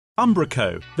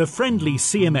Umbraco, the friendly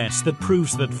CMS that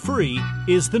proves that free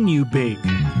is the new big.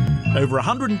 Over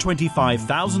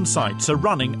 125,000 sites are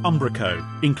running Umbraco,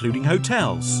 including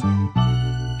hotels,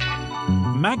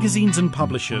 magazines and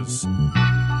publishers,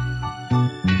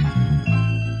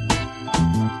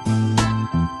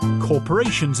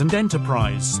 corporations and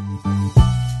enterprise,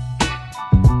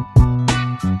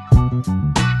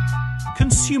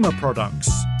 consumer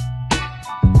products,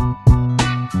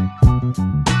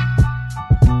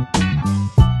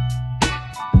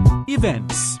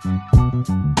 events,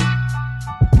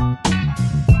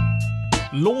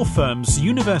 law firms,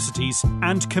 universities,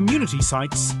 and community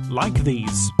sites like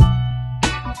these.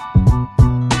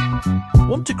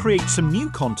 Want to create some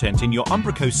new content in your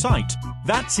Umbraco site?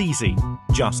 That's easy.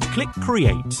 Just click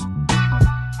Create.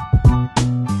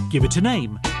 Give it a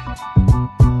name.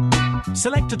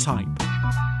 Select a type.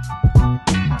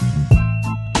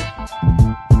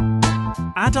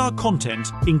 Add our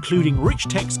content, including rich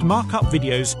text markup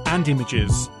videos and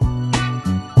images.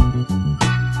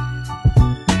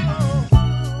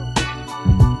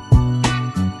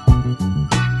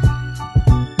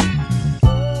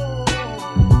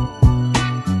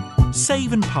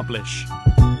 Save and publish.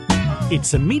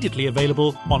 It's immediately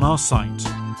available on our site.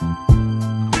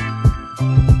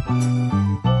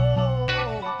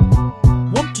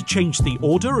 Want to change the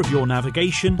order of your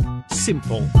navigation?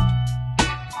 Simple.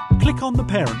 Click on the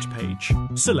parent page,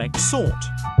 select Sort.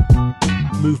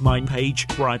 Move my page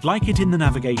where I'd like it in the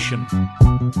navigation.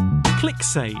 Click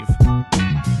Save.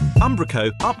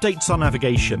 Umbraco updates our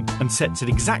navigation and sets it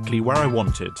exactly where I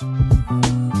want it.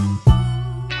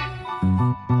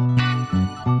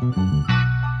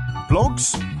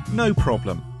 Blogs? No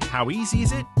problem. How easy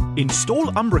is it? Install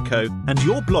Umbraco and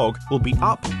your blog will be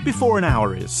up before an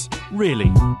hour is.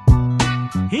 Really.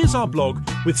 Here's our blog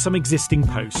with some existing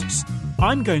posts.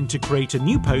 I'm going to create a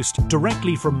new post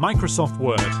directly from Microsoft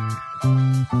Word.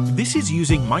 This is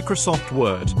using Microsoft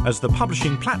Word as the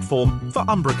publishing platform for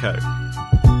Umbraco.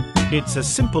 It's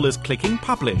as simple as clicking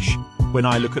Publish. When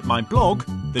I look at my blog,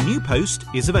 the new post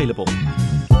is available.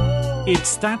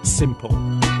 It's that simple.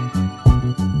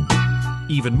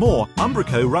 Even more,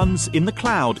 Umbraco runs in the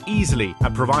cloud easily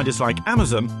at providers like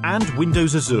Amazon and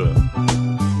Windows Azure.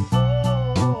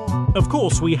 Of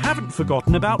course, we haven't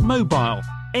forgotten about mobile.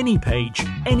 Any page,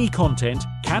 any content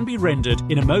can be rendered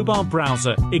in a mobile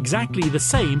browser exactly the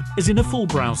same as in a full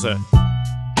browser.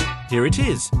 Here it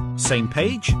is. Same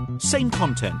page, same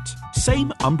content, same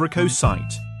Umbraco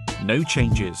site. No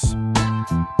changes.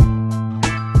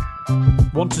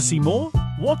 Want to see more?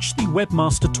 Watch the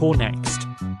Webmaster Tour next.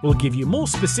 We'll give you more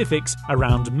specifics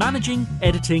around managing,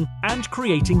 editing, and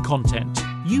creating content,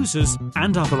 users,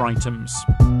 and other items.